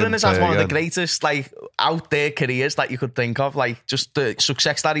I'd see him Lovren has had play one again. of the greatest out there careers that you could think of. Just the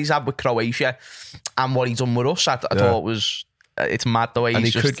success that he's had with Croatia and what he's done with us. I thought was it's mad the way and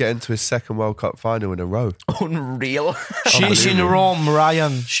he's he could get into his second World Cup final in a row. Unreal. She's in Rome,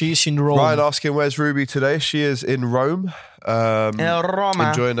 Ryan. She's in Rome. Ryan asking where's Ruby today. She is in Rome,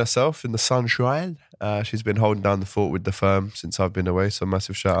 enjoying herself in the sunshine. She's been holding down the fort with the firm since I've been away, so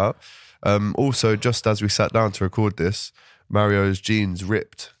massive shout out. Also, just as we sat down to record this, Mario's jeans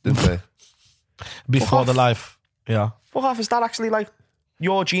ripped, didn't they? Before the live. Yeah. What half is that actually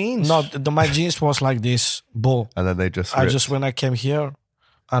your jeans? No, my jeans was like this, but and then they just ripped. when I came here,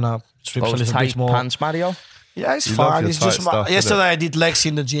 and it's ripped a Those little tight bit more. pants, Mario? Yeah, it's You love fine. your It's tight just stuff, yesterday I did legs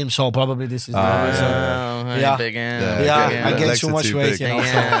in the gym, so probably this is the reason. Yeah. Big, I gained legs too are much too weight. big. You know,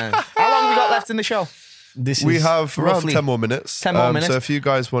 so How long have we got left in the show? We have around roughly 10 more minutes. 10 more minutes. So if you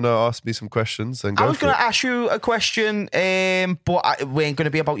guys want to ask me some questions, then go I was for going it. to ask you a question, but we ain't going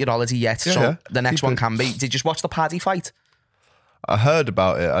to be about urology yet. Yeah, so yeah. the next Keep one it. can be. Did you just watch the Paddy fight? I heard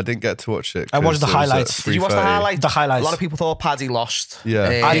about it. I didn't get to watch it. I watched the 'cause it was at highlights. Did you watch the 3:30. highlights? The highlights. A lot of people thought Paddy lost. Yeah.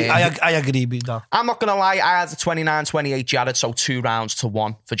 I agree with that. I'm not going to lie. I had a 29-28 Jared, so 2 rounds to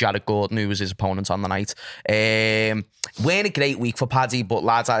 1 for Jared Gordon, who was his opponent on the night. Weren't a great week for Paddy, but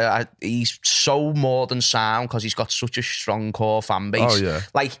lads, he's so more than sound because he's got such a strong core fan base. Oh,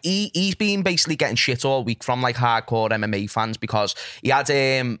 yeah. He's been basically getting shit all week from hardcore MMA fans because he had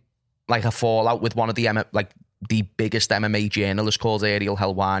a fallout with one of the biggest MMA journalist called Ariel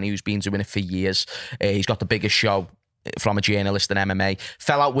Helwani, who's been doing it for years. He's got the biggest show from a journalist in MMA.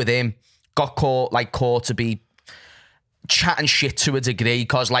 Fell out with him, got caught to be chatting shit to a degree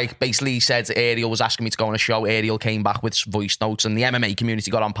because basically he said Ariel was asking me to go on a show. Ariel came back with voice notes and the MMA community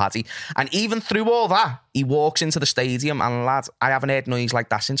got on Paddy. And even through all that, he walks into the stadium and lads, I haven't heard noise like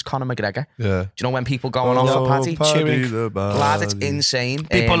that since Conor McGregor. Yeah. Do you know when people going on for Paddy? cheering. Lads, it's insane.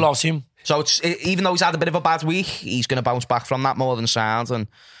 People love him. So even though he's had a bit of a bad week, he's going to bounce back from that more than sound, and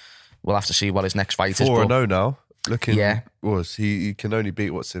we'll have to see what his next fight is. 4-0 now. Looking, Yeah. he can only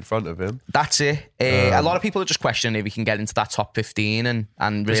beat what's in front of him. That's it. A lot of people are just questioning if he can get into that top 15 and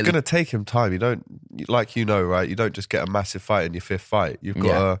really. It's going to take him time. You don't, right? You don't just get a massive fight in your 5th fight. You've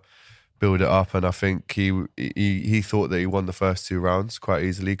got to build it up, and I think he thought that he won the first 2 rounds quite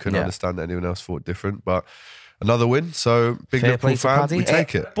easily. Couldn't understand that anyone else thought different, but another win. So big Fair Liverpool play to fan, Paddy. we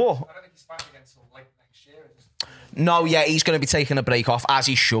take it. But no, yeah, he's going to be taking a break off, as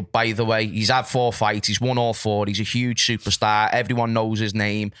he should, by the way. He's had 4 fights. He's won all 4. He's a huge superstar. Everyone knows his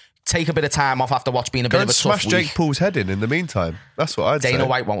name. Take a bit of time off after what's been a bit of a tough week. Smash Jake Paul's head in the meantime. That's what I'd say. Dana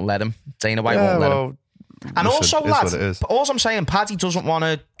White won't let him. Dana White won't let him. And Listen, also, it is lads, what it is. all I'm saying, Paddy doesn't want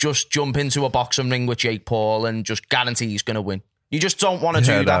to just jump into a boxing ring with Jake Paul and just guarantee he's going to win. You just don't want to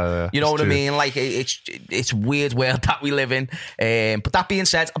do that. No, you know what I mean? Like, it's weird world that we live in. But that being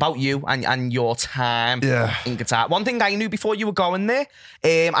said, about you and your time in Qatar, one thing that I knew before you were going there,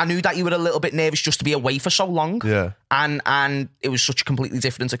 I knew that you were a little bit nervous just to be away for so long. Yeah. And it was such a completely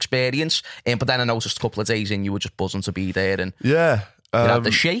different experience. But then I noticed a couple of days in, you were just buzzing to be there. And you had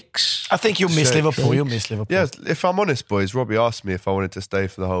the shakes. I think you miss Liverpool. You miss Liverpool. Yeah, if I'm honest, boys, Robbie asked me if I wanted to stay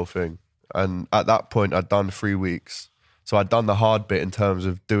for the whole thing. And at that point, I'd done 3 weeks. So I'd done the hard bit in terms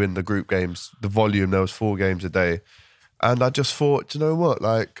of doing the group games, the volume. There was 4 games a day. And I just thought, do you know what?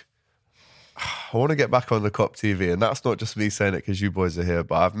 Like, I want to get back on the Cop TV. And that's not just me saying it because you boys are here,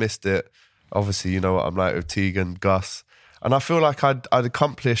 but I've missed it. Obviously, you know what I'm like with Tegan, Gus. And I feel like I'd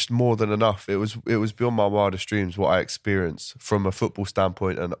accomplished more than enough. It was beyond my wildest dreams what I experienced from a football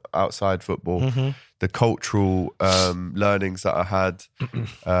standpoint and outside football. Mm-hmm. The cultural learnings that I had.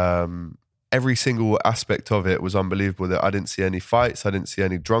 Every single aspect of it was unbelievable. That I didn't see any fights. I didn't see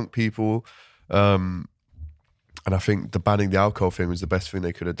any drunk people. And I think the banning the alcohol thing was the best thing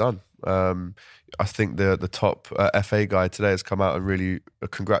they could have done. I think the top FA guy today has come out and really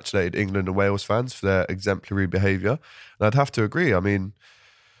congratulated England and Wales fans for their exemplary behaviour. And I'd have to agree. I mean,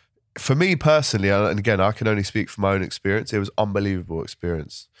 for me personally, and again, I can only speak from my own experience, it was an unbelievable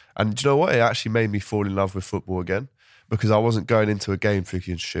experience. And do you know what? It actually made me fall in love with football again. Because I wasn't going into a game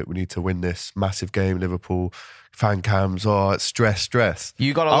thinking, shit, we need to win this massive game, Liverpool, fan cams, it's stress.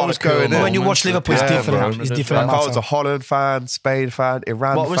 You got a lot of cool moments. When you watch Liverpool, it's different. It's different. I was a Holland fan, Spain fan,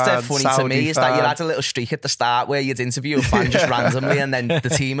 Iran fan, what was there funny Saudi to me is fan. that you had a little streak at the start where you'd interview a fan just randomly and then the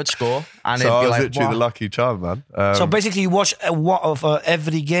team would score. And so it'd I be was like, literally what? the lucky charm, man. So basically you watch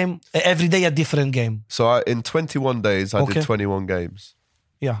every game, every day a different game. So in 21 days, I did 21 games.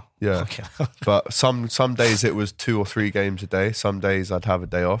 Yeah. Okay. But some days it was 2 or 3 games a day. Some days I'd have a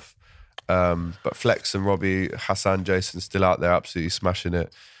day off. But Flex and Robbie, Hassan, Jason still out there absolutely smashing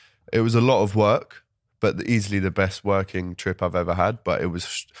it. It was a lot of work, but easily the best working trip I've ever had. But it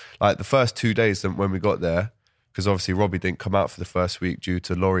was like the first 2 days when we got there, because obviously Robbie didn't come out for the first week due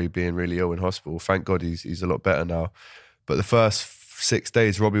to Laurie being really ill in hospital. Thank God he's a lot better now. But the first 6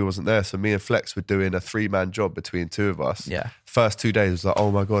 days Robbie wasn't there, so me and Flex were doing a 3-man job between 2 of us. Yeah. First 2 days was like,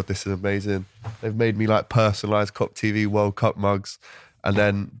 oh my God, this is amazing. They've made me like personalised Cop TV World Cup mugs. And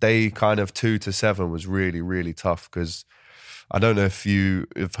then day kind of 2 to 7 was really, really tough because I don't know if you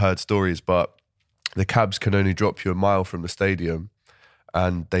have heard stories, but the cabs can only drop you a mile from the stadium.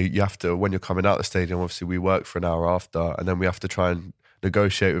 And you have to, when you're coming out the stadium, obviously we work for an hour after, and then we have to try and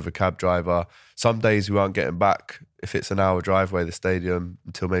negotiate with a cab driver. Some days we aren't getting back if it's an hour drive away the stadium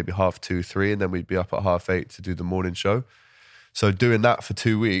until maybe 2:30, 3, and then we'd be up at 8:30 to do the morning show. So doing that for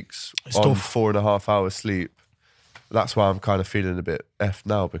 2 weeks on 4.5 hours sleep, that's why I'm kind of feeling a bit F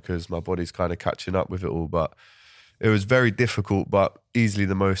now because my body's kind of catching up with it all. But it was very difficult, but easily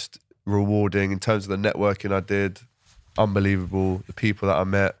the most rewarding in terms of the networking I did. Unbelievable. The people that I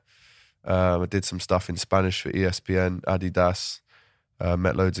met. I did some stuff in Spanish for ESPN, Adidas.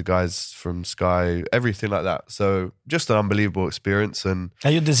 Met loads of guys from Sky, everything like that. So just an unbelievable experience, and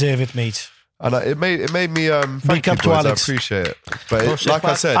you deserve it, mate. And it made me thank you, boys, I appreciate it. But like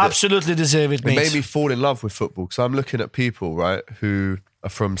I said, absolutely deserve it, mate. It made me fall in love with football because I'm looking at people, right, who are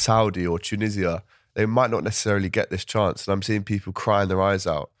from Saudi or Tunisia. They might not necessarily get this chance, and I'm seeing people crying their eyes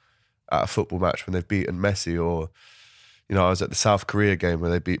out at a football match when they've beaten Messi, or you know, I was at the South Korea game where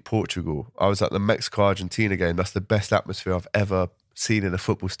they beat Portugal. I was at the Mexico-Argentina game. That's the best atmosphere I've ever seen in a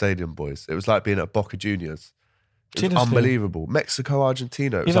football stadium, boys. It was like being at Boca Juniors. It was unbelievable.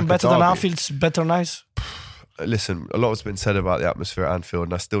 Mexico-Argentina. Even like better than Anfield's better nice. Listen, a lot has been said about the atmosphere at Anfield,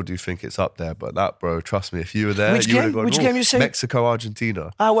 and I still do think it's up there. But that, bro, trust me, if you were there, you would have gone. Which game you say?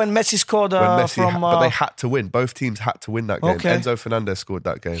 Mexico-Argentina. When Messi scored but they had to win. Both teams had to win that game. Okay. Enzo Fernandez scored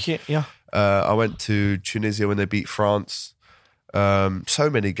that game. Yeah. I went to Tunisia when they beat France. So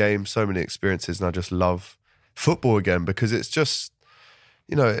many games, so many experiences, and I just love football again because it's just,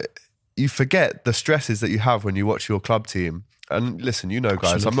 you know, you forget the stresses that you have when you watch your club team. And listen, you know,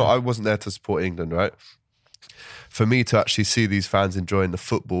 guys, Absolutely. I wasn't there to support England, right? For me to actually see these fans enjoying the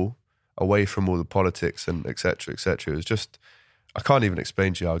football away from all the politics and et cetera, it was just, I can't even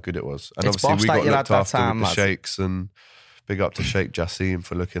explain to you how good it was. And it's obviously we got looked after time, with the lads. sheikhs, and big up to Sheikh Jassim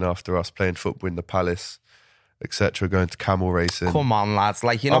for looking after us, playing football in the palace, etc., going to camel racing. Come on, lads.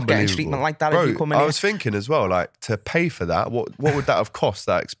 Like, you're not getting treatment like that. Bro, if you come in I was thinking as well, like, to pay for that, what would that have cost,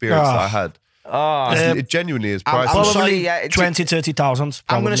 that experience that I had? It genuinely is priceless. Probably 20, 30,000.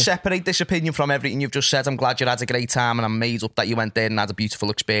 I'm going to separate this opinion from everything you've just said. I'm glad you had a great time, and I'm made up that you went there and had a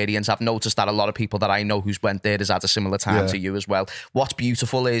beautiful experience. I've noticed that a lot of people that I know who's went there has had a similar time to you as well. What's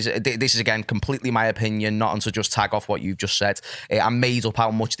beautiful is, this is again completely my opinion, not to just tag off what you've just said. I'm made up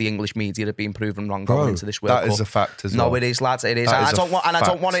how much the English media have been proven wrong going into this World Cup. That is a fact as well. No, it is, lads. It is. I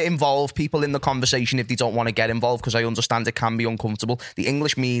don't want to involve people in the conversation if they don't want to get involved, because I understand it can be uncomfortable. The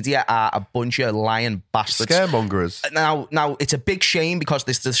English media are a bunch of lying bastards. Scaremongers. Now, it's a big shame, because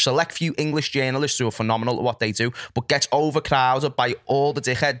there's the select few English journalists who are phenomenal at what they do, but gets overcrowded by all the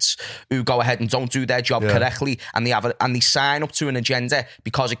dickheads who go ahead and don't do their job correctly, and they sign up to an agenda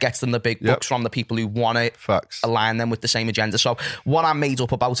because it gets them the big bucks from the people who want to align them with the same agenda. So what I'm made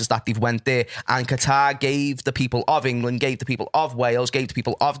up about is that they've went there, and Qatar gave the people of England, gave the people of Wales, gave the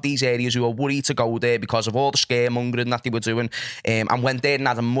people of these areas who are worried to go there because of all the scaremongering that they were doing, and went there and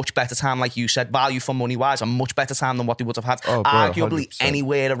had a much better time, like you said, value for money wise, a much better time than what they would have had arguably 100%.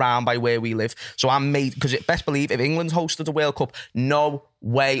 Anywhere around by where we live. So I'm made, because best believe if England hosted the World Cup, no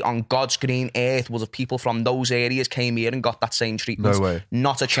way on God's green earth would have people from those areas came here and got that same treatment. No way.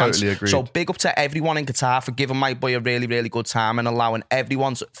 Not a chance. Totally agreed. So big up to everyone in Qatar for giving my boy a really, really good time and allowing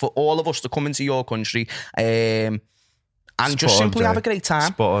for all of us to come into your country and just simply have a great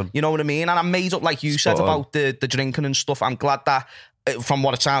time. Spot on. You know what I mean? And I'm made up, like you said, about the drinking and stuff. I'm glad that, from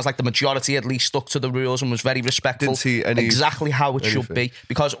what it sounds like, the majority at least stuck to the rules and was very respectful. Didn't see exactly how it should be.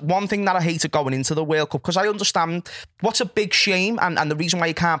 Because one thing that I hated going into the World Cup, because I understand what's a big shame, and the reason why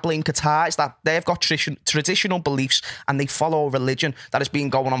you can't blame Qatar is that they've got traditional beliefs and they follow a religion that has been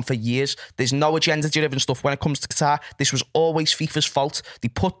going on for years. There's no agenda-driven stuff when it comes to Qatar. This was always FIFA's fault. They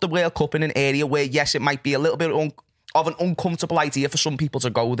put the World Cup in an area where, yes, it might be a little bit of an uncomfortable idea for some people to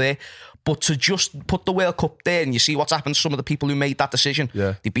go there, but to just put the World Cup there, and you see what's happened to some of the people who made that decision.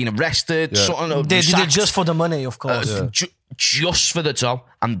 They've been arrested. They did it just for the money, of course. Just for the dough,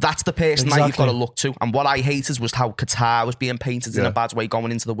 and that's the person that you've got to look to. And what I hated was how Qatar was being painted in a bad way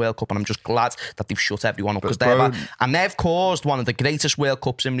going into the World Cup, and I'm just glad that they've shut everyone up, because they've caused one of the greatest World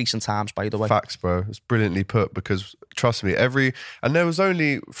Cups in recent times, by the way. Facts, bro. It's brilliantly put, because trust me, and there was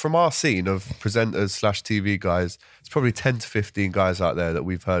only, from our scene of presenters / TV guys, it's probably 10 to 15 guys out there that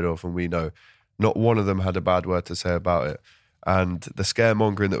we've heard of and we know. Not one of them had a bad word to say about it. And the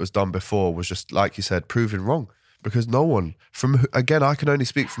scaremongering that was done before was just, like you said, proven wrong. Because no one, again, I can only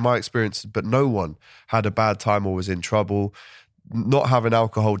speak from my experience, but no one had a bad time or was in trouble. Not having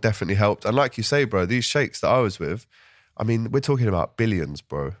alcohol definitely helped. And like you say, bro, these sheikhs that I was with, I mean, we're talking about billions,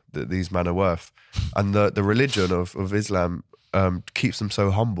 bro, that these men are worth. And the religion of Islam keeps them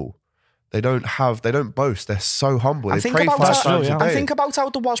so humble. They don't boast. They're so humble. They pray 5 times a day. I think about how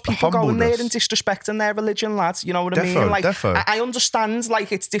there was people going there and disrespecting their religion, lads. You know what I mean? Like, I understand,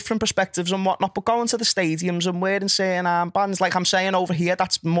 like, it's different perspectives and whatnot, but going to the stadiums and wearing certain armbands, like I'm saying over here,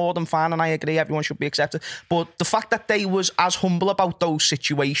 that's more than fine, and I agree, everyone should be accepted. But the fact that they was as humble about those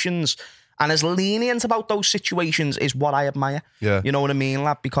situations and as lenient about those situations is what I admire. Yeah. You know what I mean,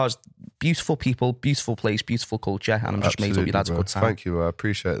 lad? Because beautiful people, beautiful place, beautiful culture, and I'm just made up you that's a good time. Thank you, I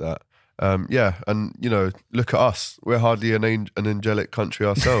appreciate that. And you know, look at us. We're hardly an angelic country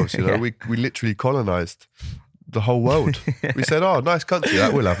ourselves. You know, we literally colonised the whole world. We said, "Oh, nice country,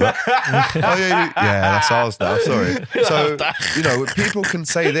 that we'll have that." That's ours now. Sorry. So you know, people can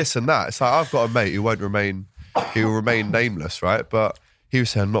say this and that. It's like, I've got a mate who will remain nameless, right? But he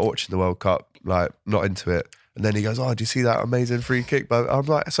was saying, "I'm not watching the World Cup, like not into it." And then he goes, "Oh, do you see that amazing free kick?" But I'm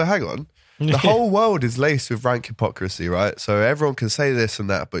like, so hang on. The whole world is laced with rank hypocrisy, right? So everyone can say this and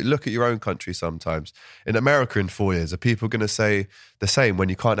that, but look at your own country sometimes. In America in 4 years, are people going to say the same when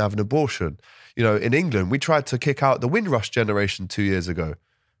you can't have an abortion? You know, in England, we tried to kick out the Windrush generation 2 years ago.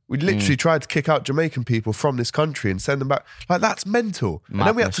 We literally tried to kick out Jamaican people from this country and send them back. Like, that's mental. Madness. And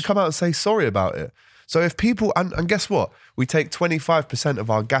then we had to come out and say sorry about it. So if people, and guess what? We take 25%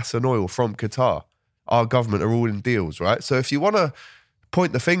 of our gas and oil from Qatar. Our government are all in deals, right? So if you want to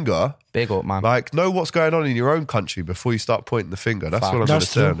point the finger, big up, man. Like, know what's going on in your own country before you start pointing the finger. That's what I'm going to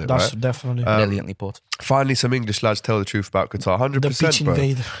say on it, That's right? definitely brilliantly put. Finally, some English lads tell the truth about Qatar. 100%, the bitch bro.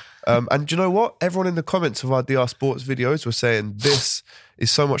 invader. And do you know what? Everyone in the comments of our DR Sports videos were saying this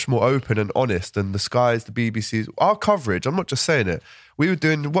is so much more open and honest than the Skies, the BBCs. Our coverage, I'm not just saying it. We were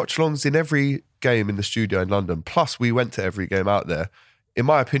doing watch-alongs in every game in the studio in London. Plus, we went to every game out there. In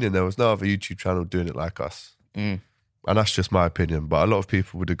my opinion, there was no other YouTube channel doing it like us. And that's just my opinion, but a lot of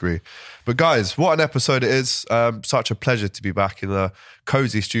people would agree. But guys, what an episode it is. Such a pleasure to be back in the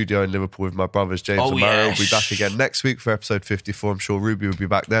cozy studio in Liverpool with my brothers, James and Mario. We'll be back again next week for episode 54. I'm sure Ruby will be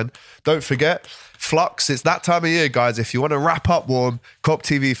back then. Don't forget, Flux, it's that time of year, guys. If you want to wrap up warm, Cop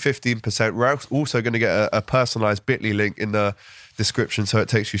TV 15%. We're also going to get a personalised Bitly link in the description so it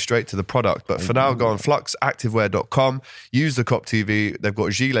takes you straight to the product. But for now, go on fluxactivewear.com, use the Cop TV. They've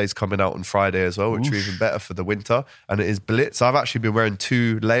got gilets coming out on Friday as well, which are even better for the winter, and it is Blitz. I've actually been wearing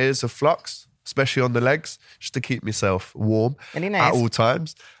 2 layers of Flux, especially on the legs, just to keep myself warm at all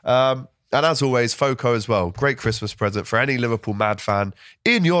times. And as always, Foco as well. Great Christmas present for any Liverpool mad fan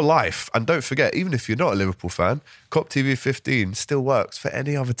in your life. And don't forget, even if you're not a Liverpool fan, Cop TV 15 still works for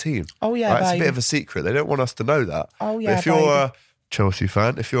any other team. Oh, yeah, right? It's a bit of a secret. They don't want us to know that. Oh, yeah, but if you're a Chelsea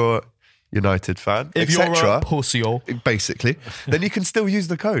fan, if you're a United fan, if you're a pussy-o, basically, then you can still use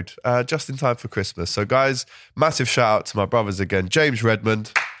the code just in time for Christmas. So, guys, massive shout out to my brothers again. James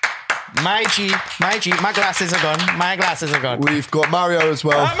Redmond. My glasses are gone. We've got Mario as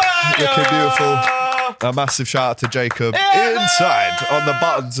well. Looking beautiful. A massive shout out to Jacob inside on the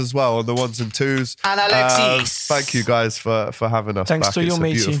buttons as well, on the 1s and 2s. And Alexis. Thank you guys for having us Thanks back. to you, it's a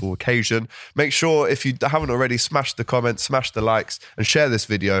matey. beautiful occasion. Make sure, if you haven't already, smash the comments, smash the likes, and share this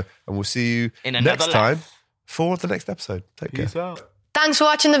video. And we'll see you next time for the next episode. Take care. Peace out. Thanks for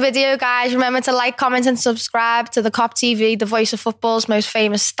watching the video, guys. Remember to like, comment and subscribe to the Cop TV, the voice of football's most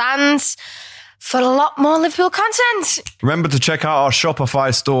famous stands, for a lot more Liverpool content. Remember to check out our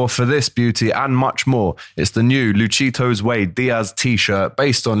Shopify store for this beauty and much more. It's the new Luchito's Way Diaz t-shirt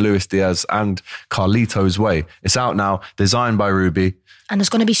based on Luis Diaz and Carlito's Way. It's out now, designed by Ruby. And there's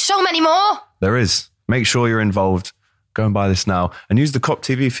going to be so many more. There is. Make sure you're involved. Go and buy this now. And use the Cop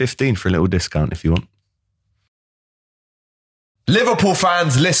TV 15 for a little discount if you want. Liverpool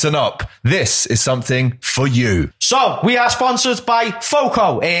fans, listen up. This is something for you. So, we are sponsored by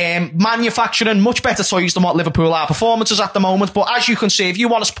Foco, manufacturing much better toys than what Liverpool are performances at the moment. But as you can see, if you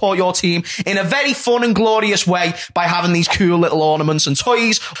want to support your team in a very fun and glorious way by having these cool little ornaments and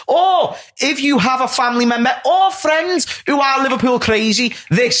toys, or if you have a family member or friends who are Liverpool crazy,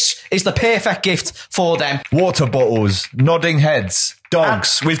 this is the perfect gift for them. Water bottles, nodding heads,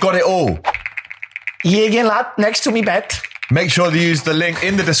 dogs, we've got it all. Yeah, again, lad, next to me bed. Make sure to use the link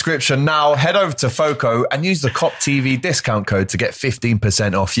in the description now. Head over to Foco and use the Cop TV discount code to get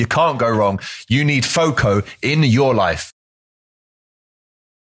 15% off. You can't go wrong. You need Foco in your life.